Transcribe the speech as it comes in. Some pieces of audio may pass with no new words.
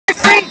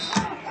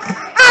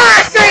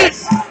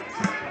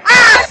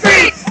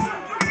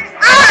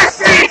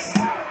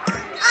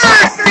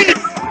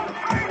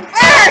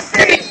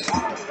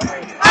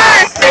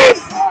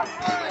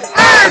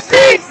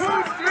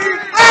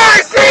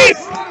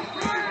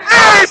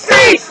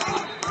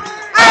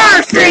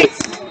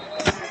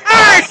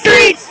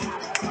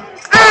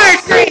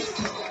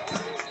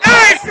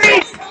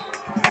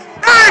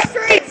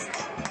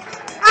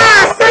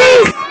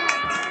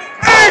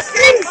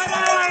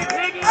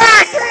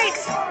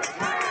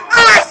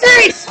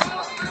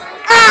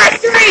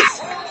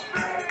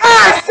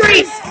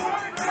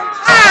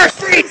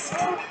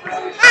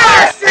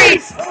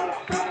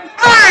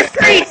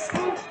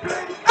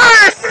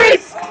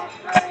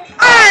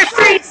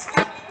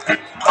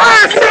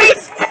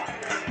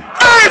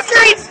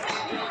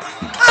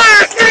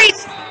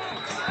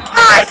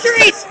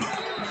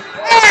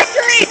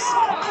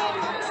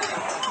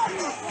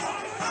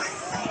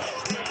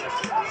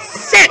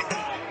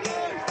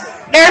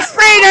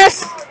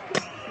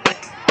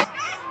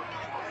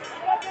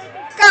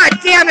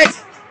damn it!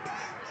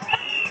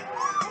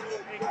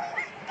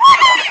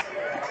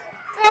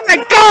 Oh my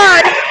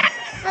god!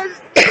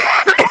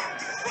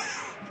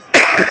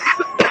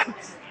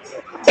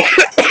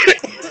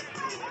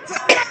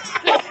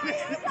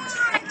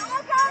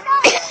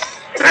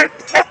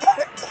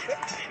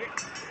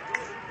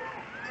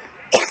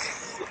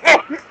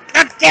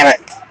 God damn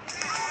it!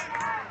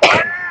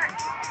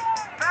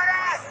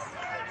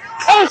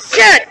 Oh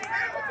shit!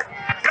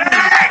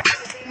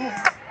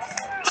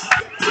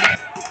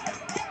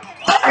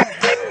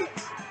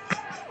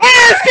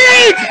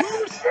 Streets!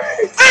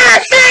 Streets!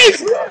 Streets!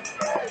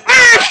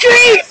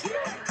 Streets!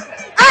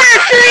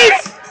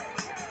 Streets!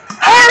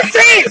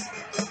 Streets!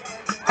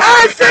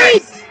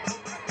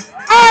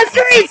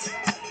 Streets!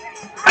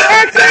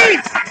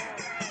 Streets!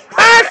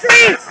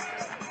 Streets!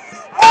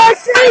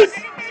 Streets!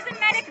 There's a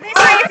medic this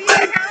way if you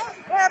need help.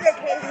 Well, they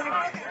came here.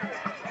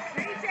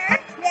 Are you sure?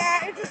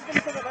 Yeah, it's just been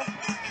a little.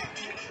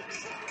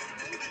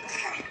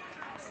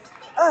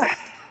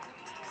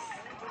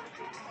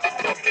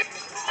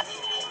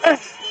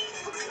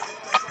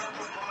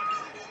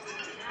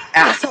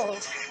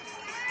 Assholes.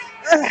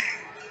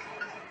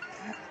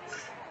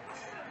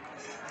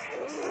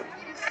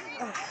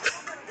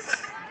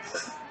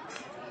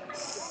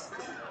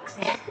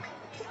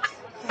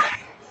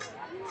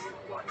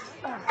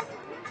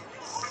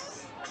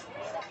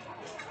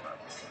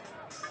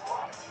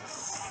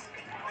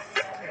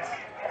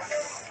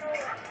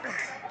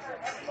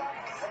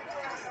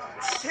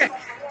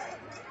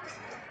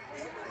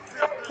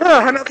 Oh,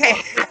 I'm okay.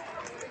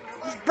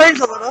 Just burns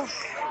a little.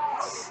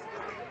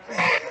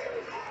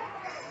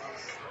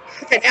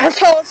 Fucking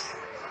assholes.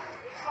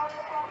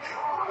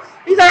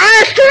 These are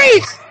our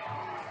streets!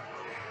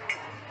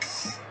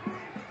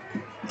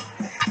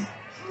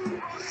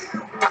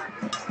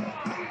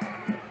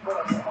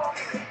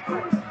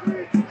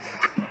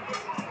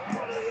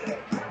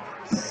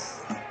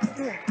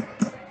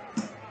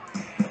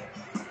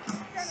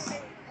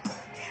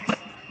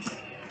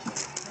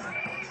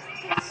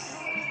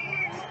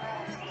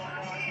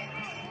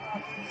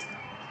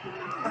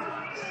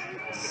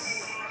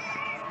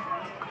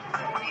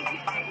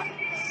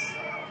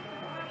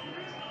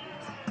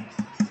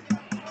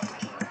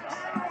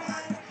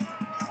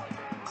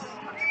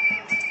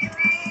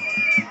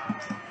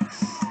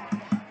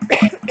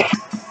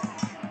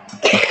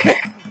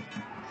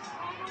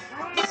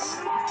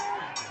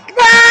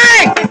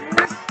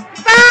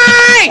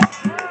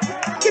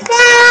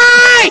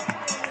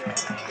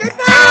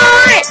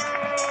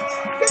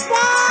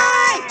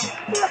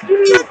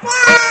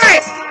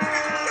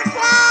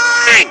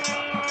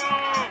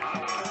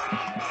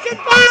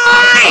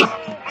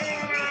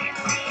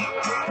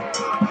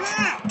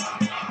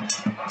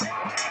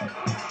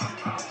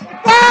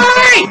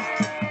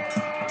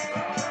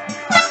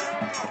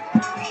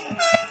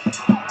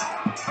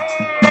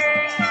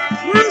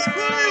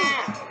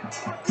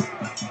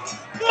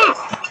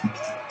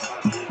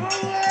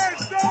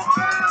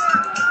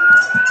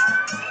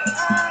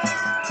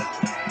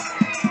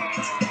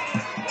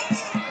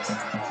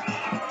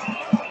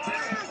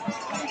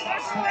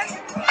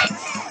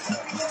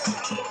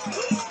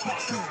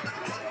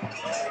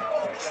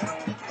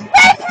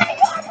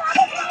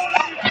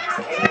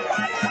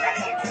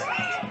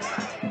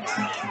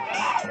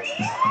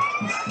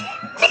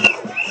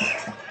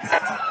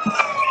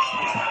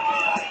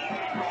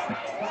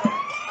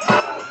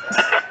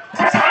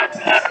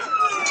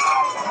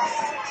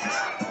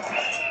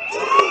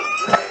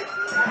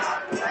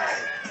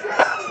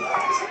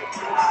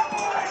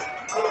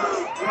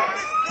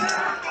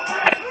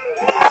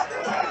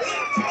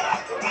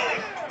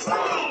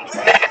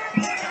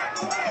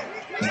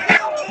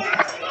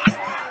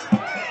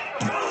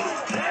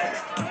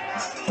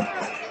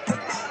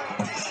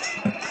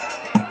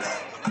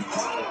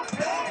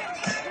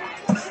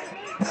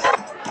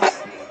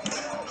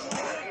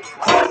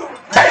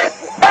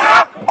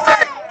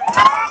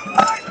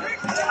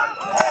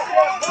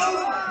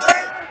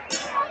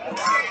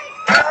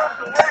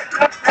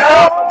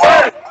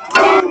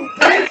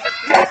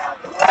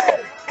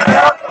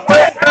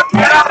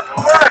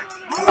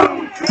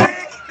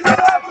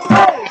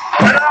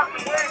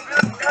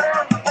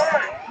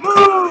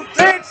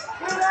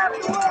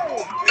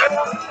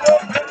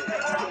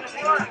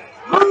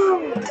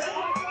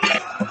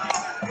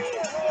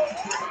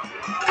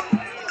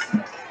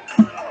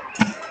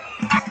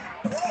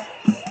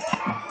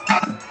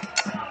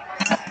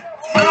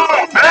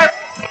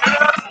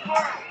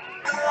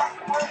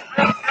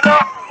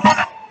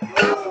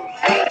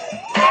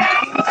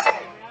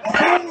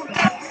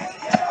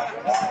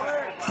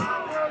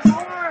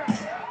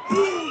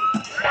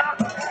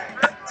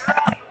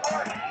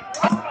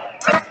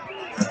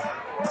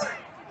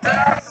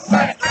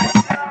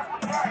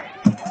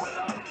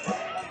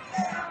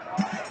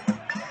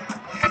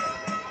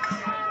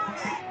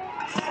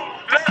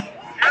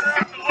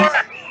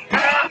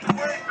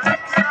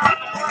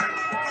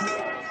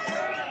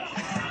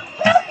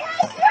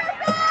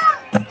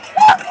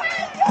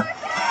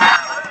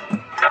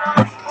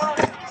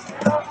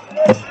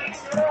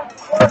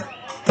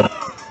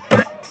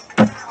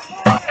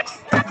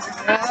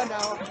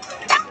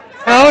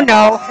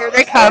 no. Here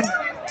they come.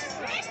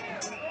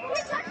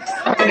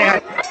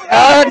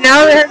 Oh,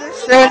 now they're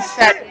so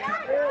set.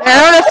 I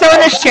don't know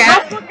someone in this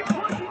chat.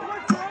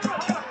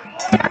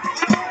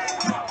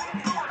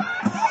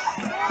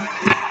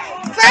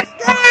 Let's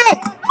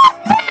go!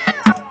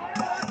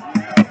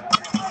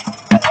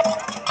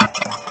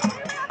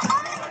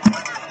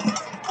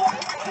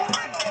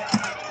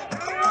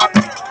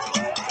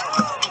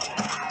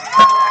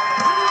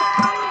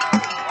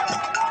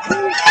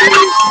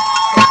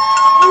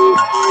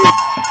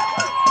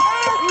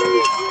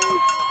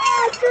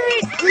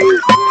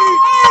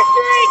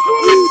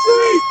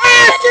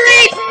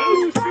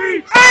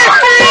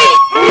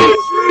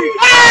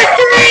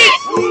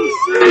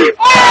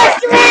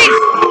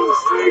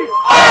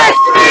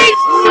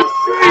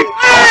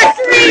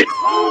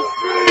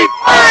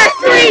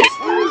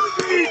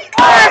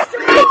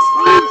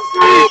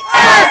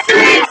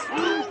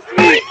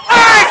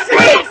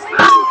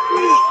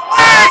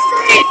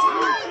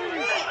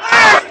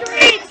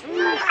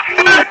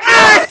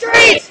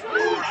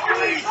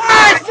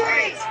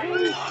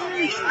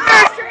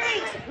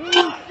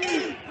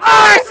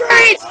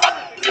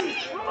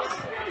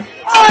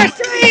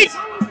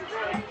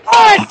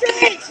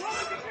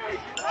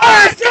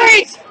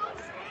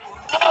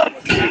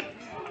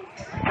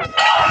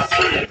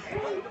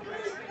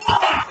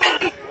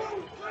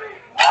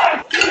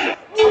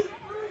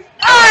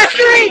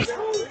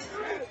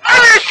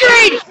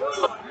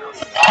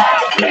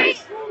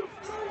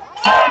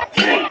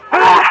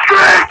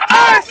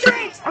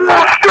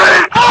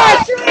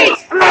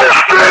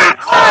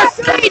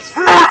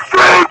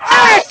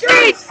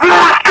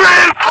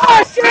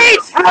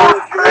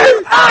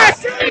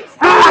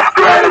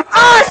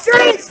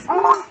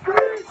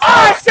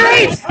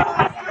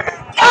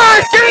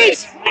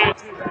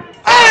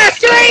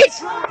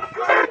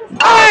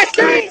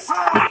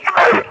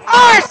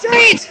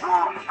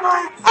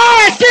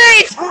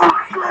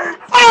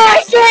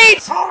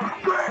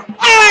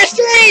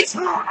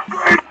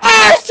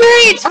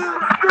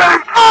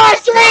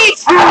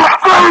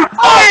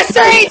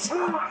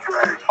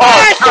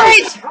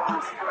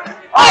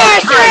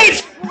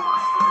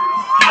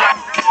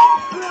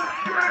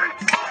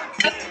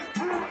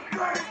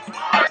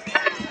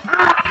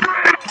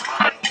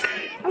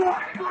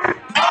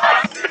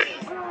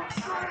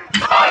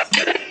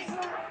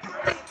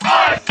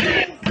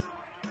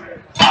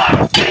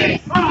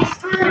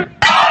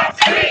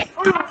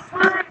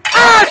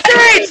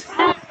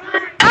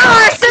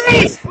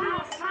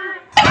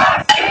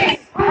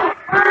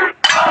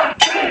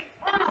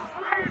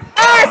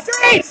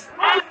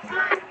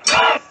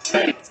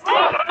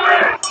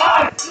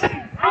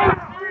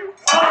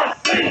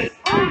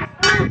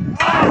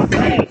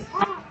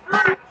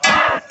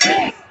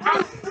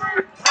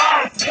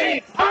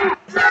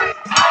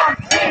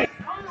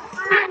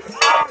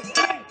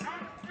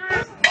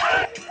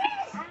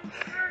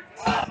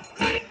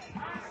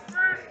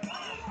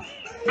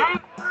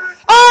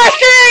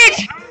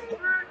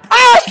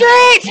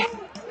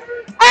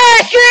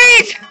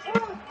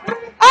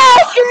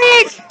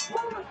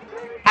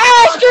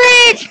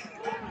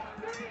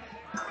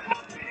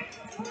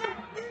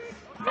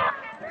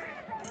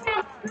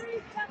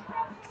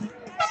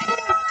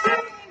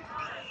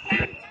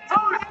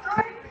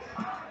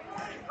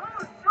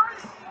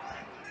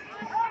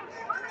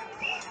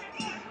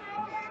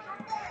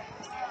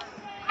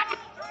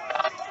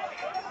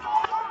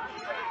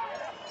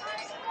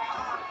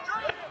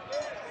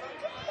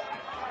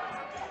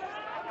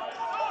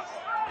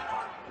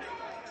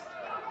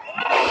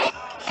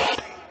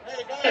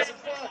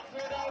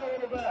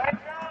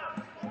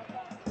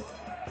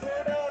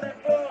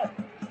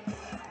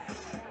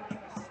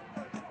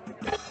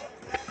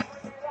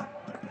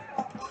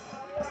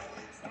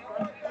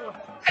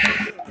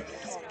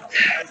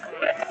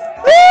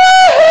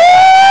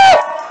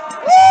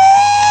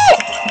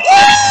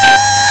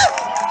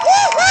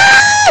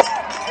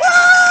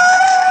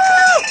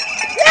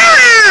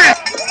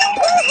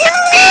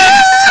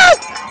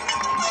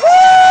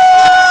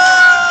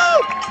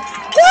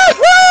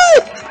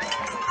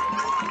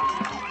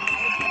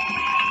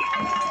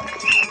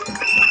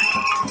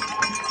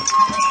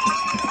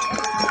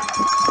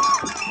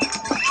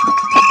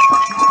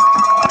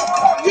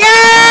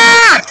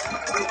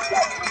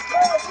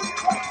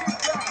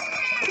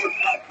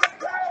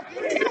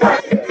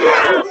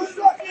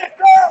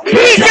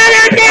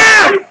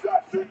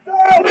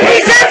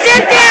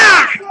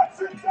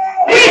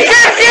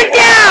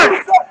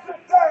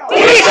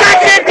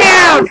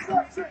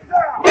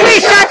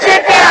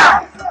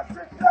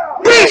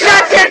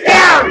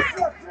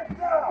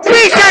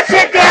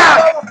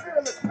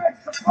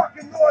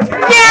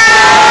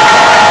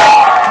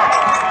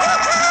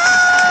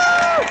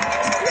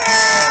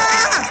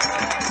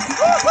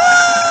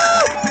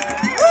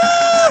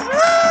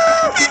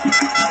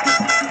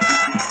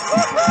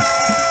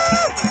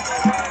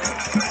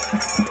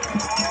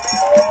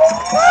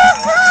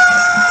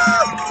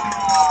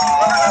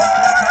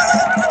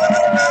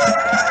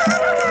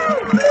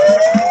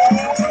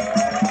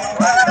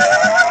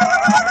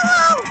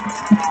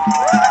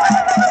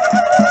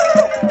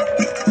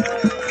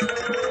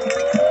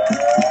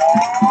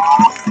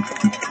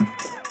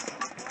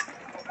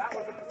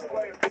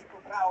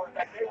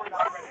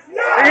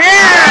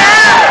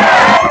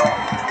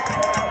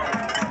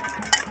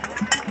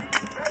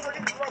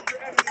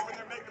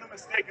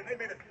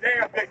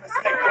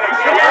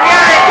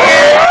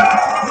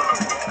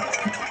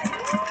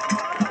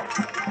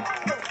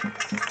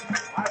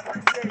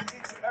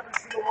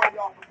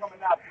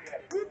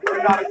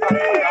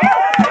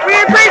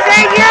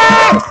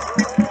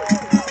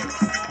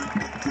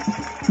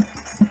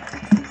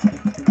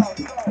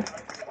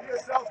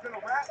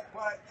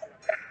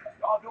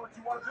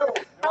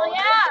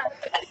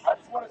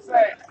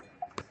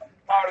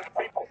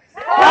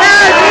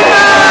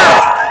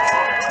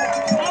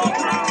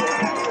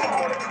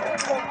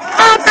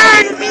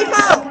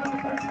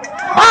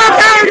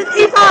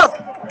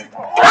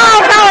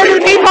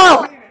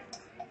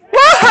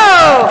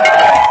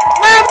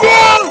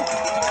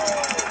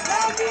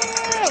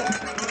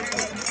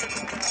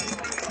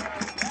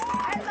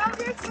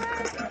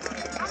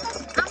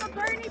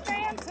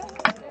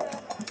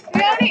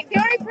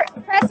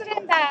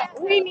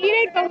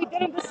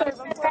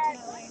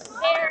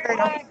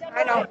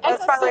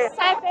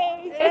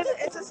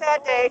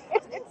 sad day.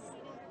 It's been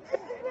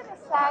a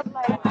sad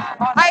life.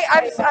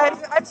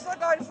 I'm still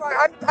going for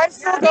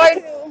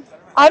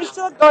I'm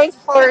still going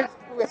forward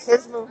with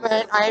his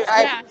movement.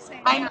 Yeah,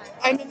 same.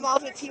 I'm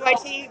involved with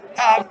TYT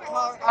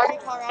Army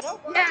Colorado.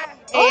 Yeah.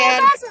 Oh,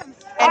 And that's awesome.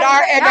 and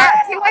our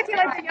TYT like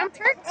the Young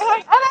Turks?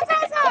 Oh,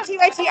 that's awesome.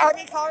 TYT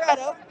Army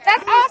Colorado.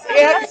 That's awesome.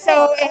 And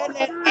so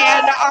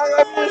and our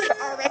revolution.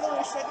 That's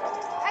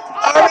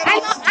awesome. I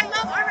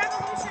love our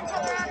revolution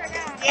Colorado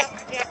now. Yeah.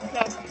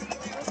 So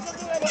we're still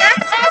doing it.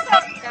 That's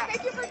awesome.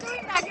 Thank you for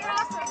doing that. You're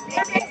awesome.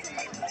 You're amazing.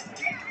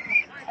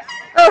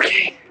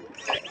 Okay.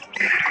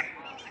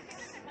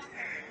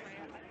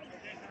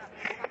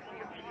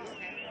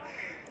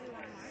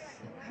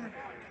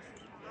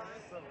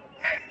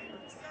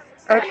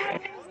 Okay.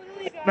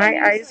 My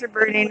eyes are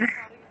burning.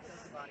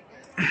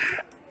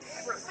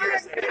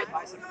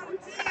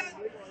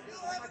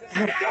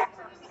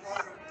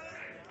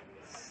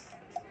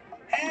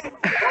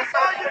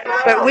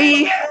 But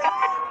we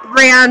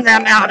ran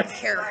them out of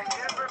here.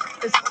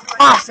 It's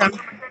awesome.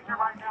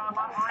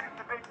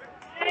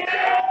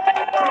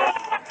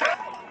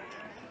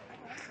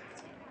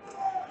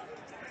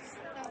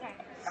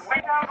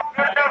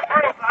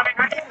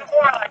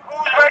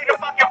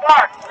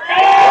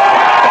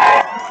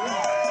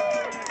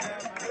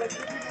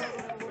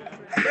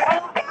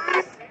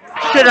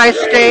 Should I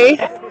stay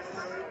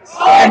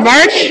and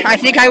march? I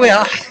think I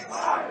will.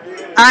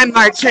 I'm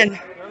marching.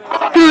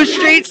 Whose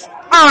streets?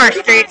 Our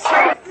streets.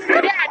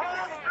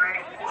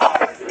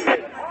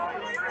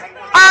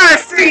 Our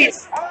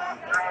streets.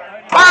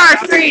 Our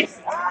streets.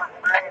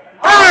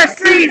 Our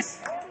streets.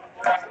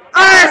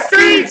 Our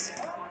streets.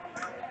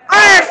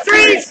 Our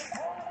streets.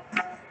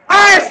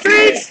 Our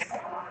streets.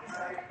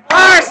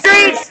 Our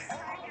streets.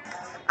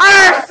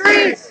 Our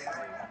streets.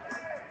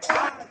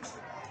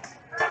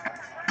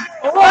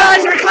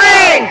 Elijah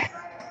McClain!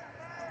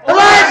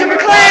 Elijah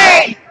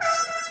McClain!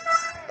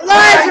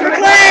 Elijah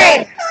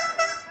McClain!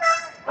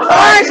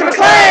 Elijah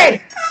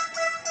McClain!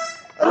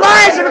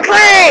 Elijah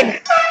McClain!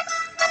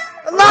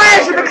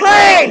 Elijah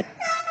McClain!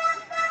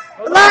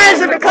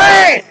 Elijah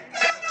McClain!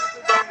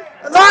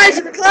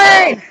 Elijah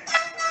McClain!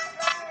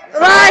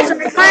 Elijah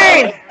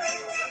McClain!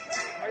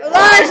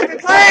 Elijah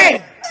McClain!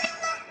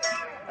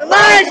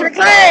 Elijah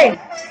McClain!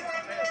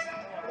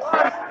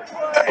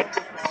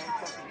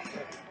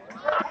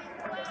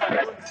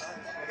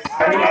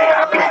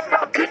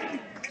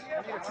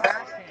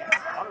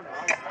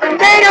 And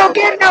they don't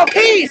get no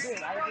peace!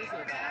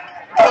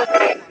 No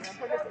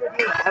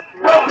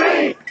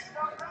peace!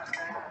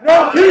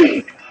 No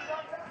peace!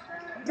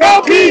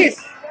 No peace!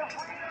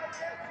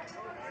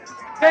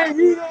 Hey,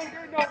 we don't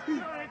get no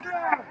peace.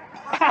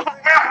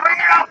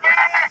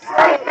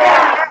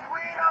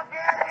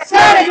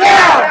 Shut it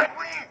down!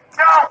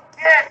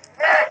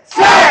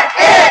 Shut it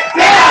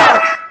down!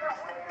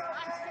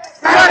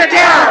 Shut it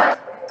down!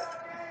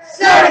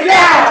 Shut it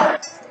down!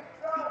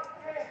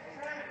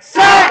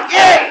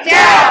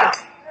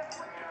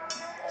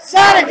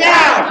 Shut it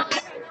down!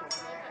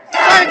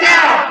 Shut it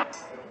down!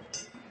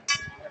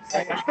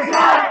 Shut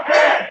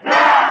it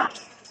down!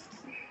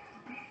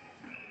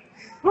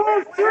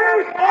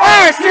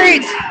 Our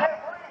streets!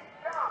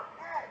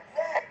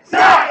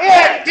 Shut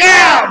it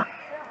down!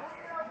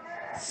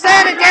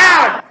 Shut it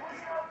down!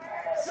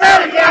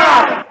 Shut it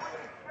down!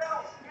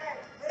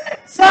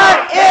 Shut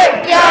it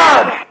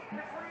down!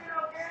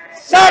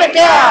 Shut it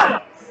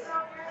down!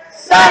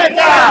 Shut it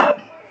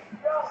down!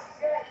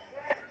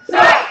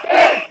 Shut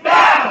it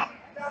down!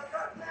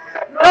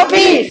 No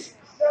peace!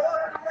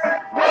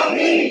 No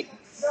peace!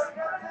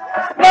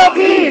 No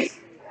peace!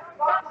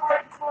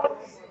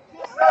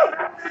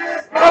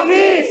 No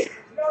peace!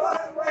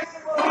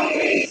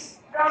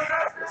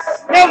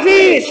 No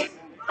peace!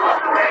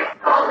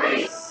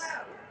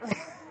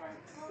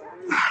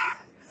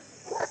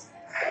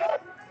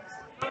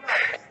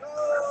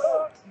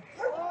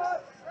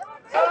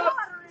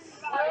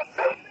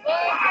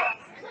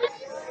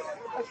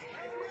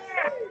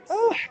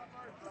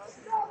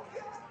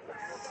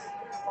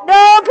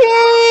 No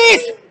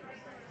peace!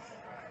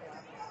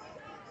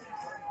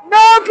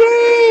 No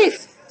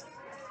peace!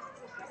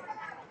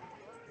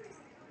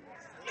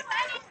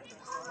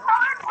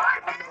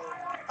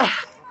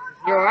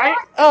 You alright?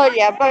 Oh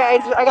yeah, but I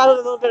got a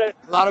little bit of.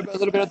 A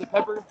little bit of the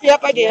pepper. Yep,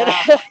 I did.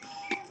 Yeah.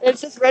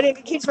 It's just running.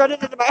 It keeps running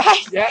into my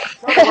eyes. Yeah,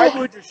 try to wipe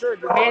with your shirt.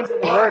 Your hands are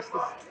the worst.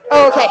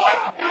 Oh, okay.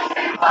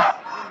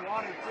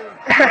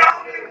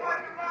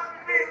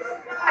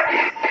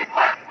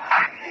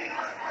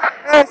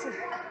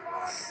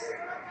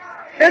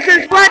 This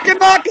is what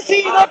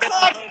democracy looks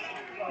like.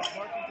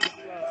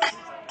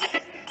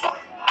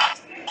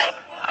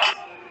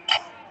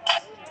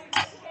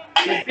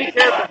 Just be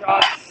careful,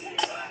 Josh.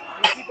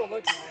 There's people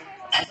looking.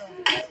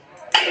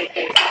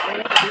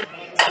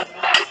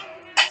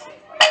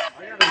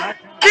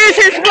 This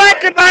is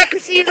what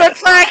democracy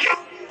looks like.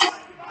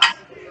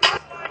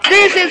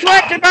 This is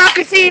what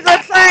democracy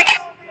looks like.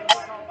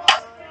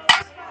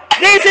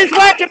 This is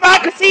what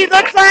democracy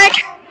looks like.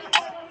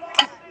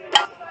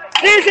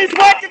 This is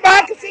what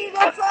democracy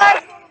looks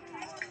like.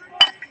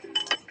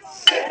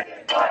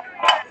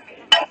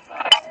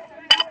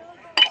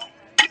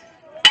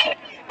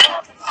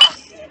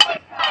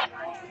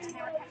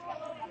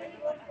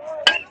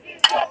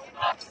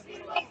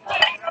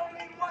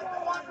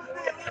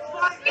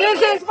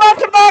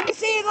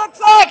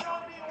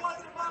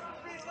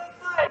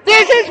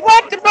 This is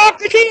what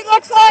democracy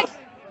looks like.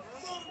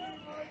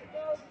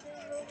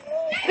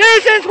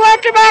 This is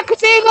what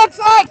democracy looks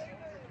like.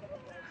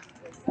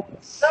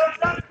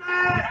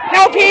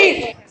 No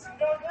peace.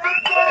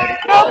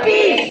 No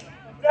peace.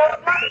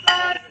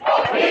 No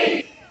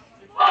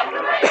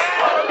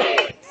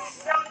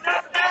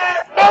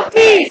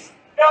peace.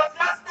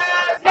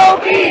 No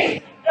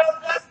peace.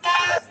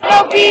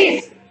 No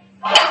peace.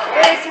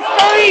 Racist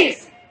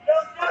police.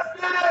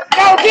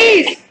 No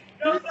peace.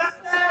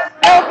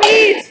 No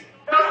peace.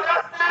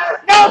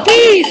 No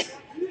peace.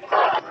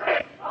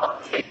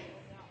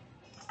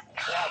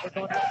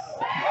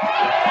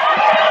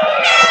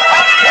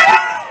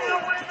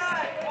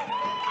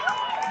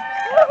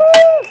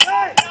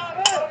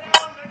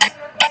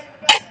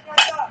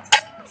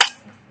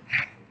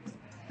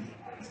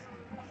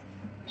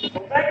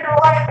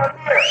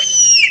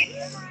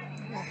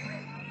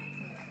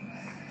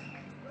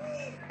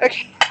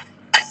 Okay.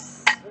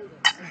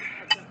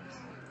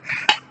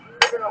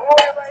 We're gonna hold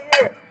it right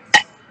here.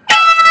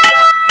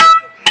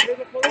 There's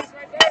the police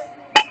right there.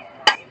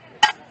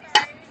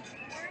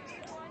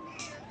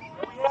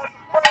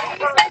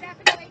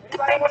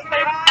 Anybody want to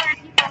say hi?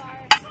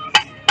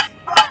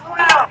 Come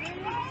out.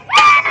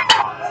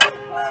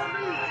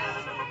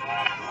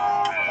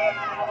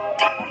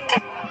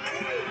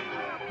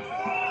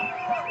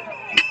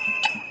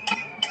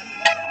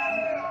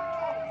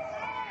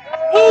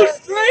 Whose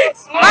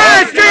streets?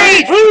 Our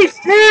streets! Whose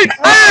streets?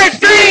 Our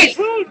streets!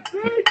 Whose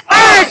streets?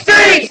 Our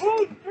streets!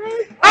 Whose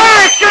streets?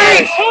 Our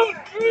streets! Whose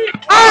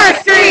streets? Our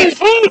streets!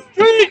 Whose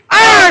streets?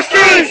 Our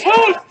streets!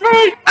 Whose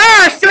streets?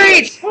 Our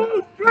streets!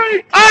 Whose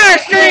streets? Our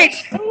streets!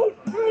 Whose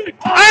streets?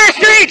 Our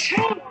streets!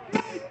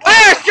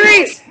 Our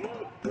streets!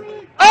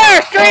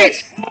 Our streets!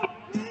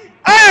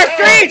 Our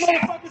streets!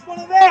 Motherfuckers, one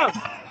of them.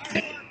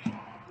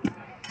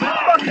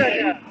 Fuck that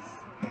guy.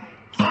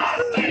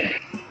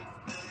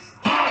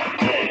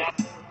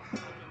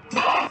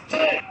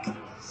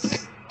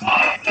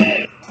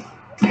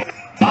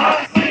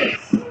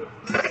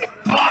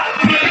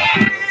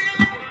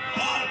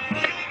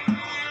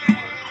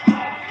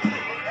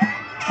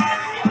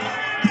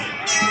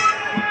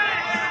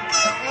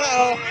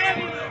 Uh-oh.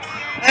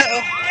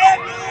 Uh-oh.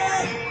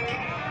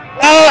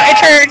 Oh, I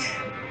turned.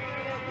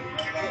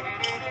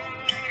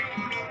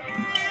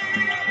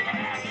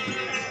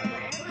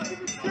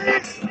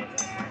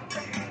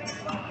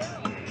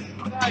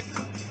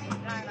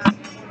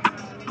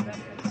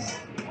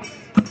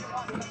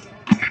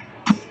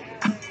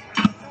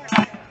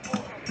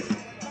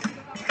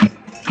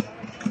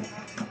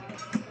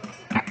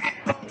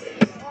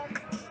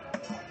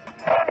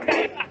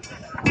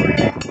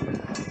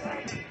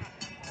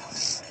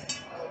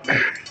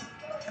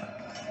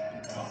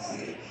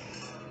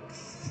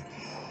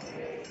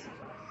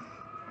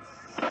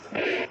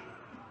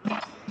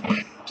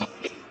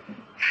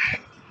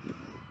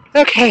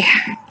 Okay.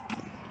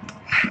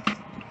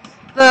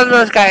 Love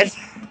those guys.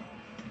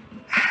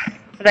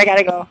 But I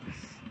gotta go.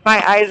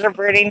 My eyes are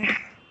burning.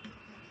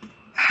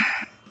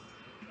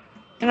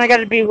 And I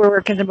gotta be where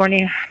work in the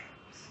morning.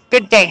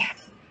 Good day.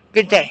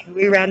 Good day.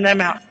 We ran them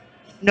out.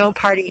 No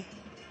party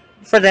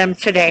for them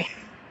today.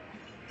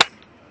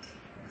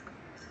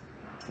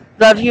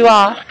 Love you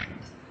all.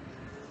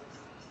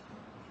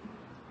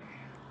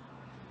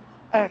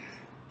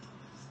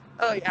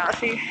 Oh yeah,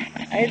 see,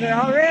 eyes are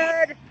all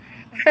red.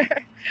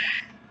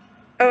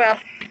 Oh well,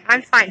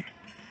 I'm fine.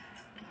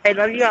 I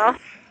love you all.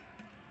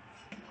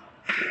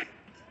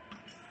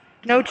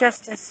 No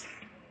justice.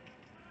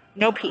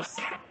 No peace.